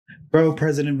Borough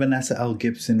President Vanessa L.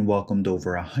 Gibson welcomed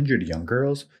over 100 young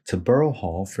girls to Borough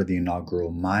Hall for the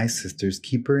inaugural My Sister's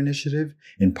Keeper initiative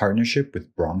in partnership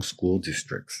with Bronx School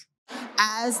Districts.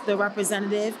 As the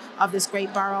representative of this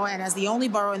great borough and as the only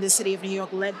borough in the city of New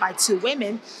York led by two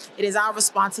women, it is our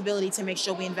responsibility to make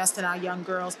sure we invest in our young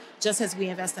girls just as we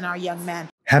invest in our young men.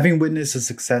 Having witnessed the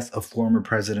success of former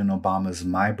President Obama's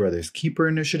My Brother's Keeper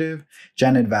initiative,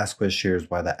 Janet Vasquez shares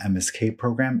why the MSK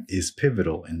program is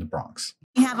pivotal in the Bronx.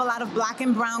 We have a lot of Black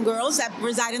and brown girls that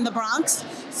reside in the Bronx.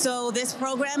 So this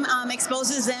program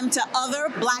exposes them to other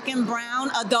Black and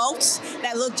brown adults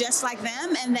that look just like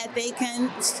them and that they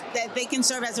can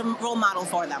serve as a role model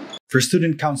for them. For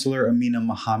student counselor Amina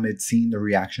Mohammed, seeing the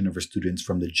reaction of her students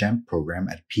from the GEMP program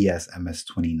at PSMS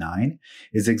 29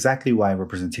 is exactly why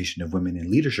representation of women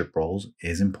in leadership roles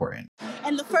is important.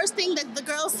 And the first thing that the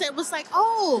girl said was like,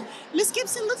 "Oh, Miss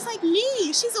Gibson looks like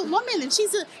me. She's a woman and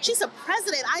she's a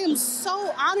president. I am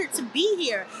so honored to be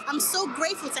here. I'm so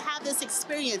grateful to have this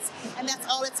experience." And that's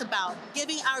all it's about,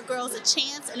 giving our girls a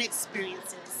chance and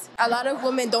experiences. A lot of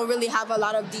women don't really have a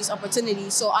lot of these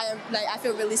opportunities, so I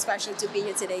feel really special to be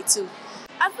here today too.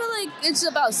 I feel like it's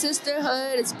about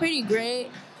sisterhood. It's pretty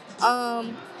great.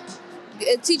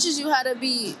 It teaches you how to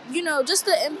be, just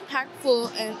an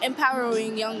impactful and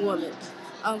empowering young woman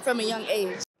from a young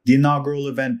age. The inaugural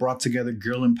event brought together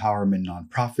girl empowerment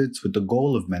nonprofits with the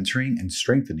goal of mentoring and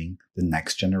strengthening the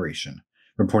next generation.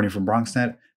 Reporting from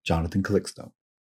BronxNet, Jonathan Calixto.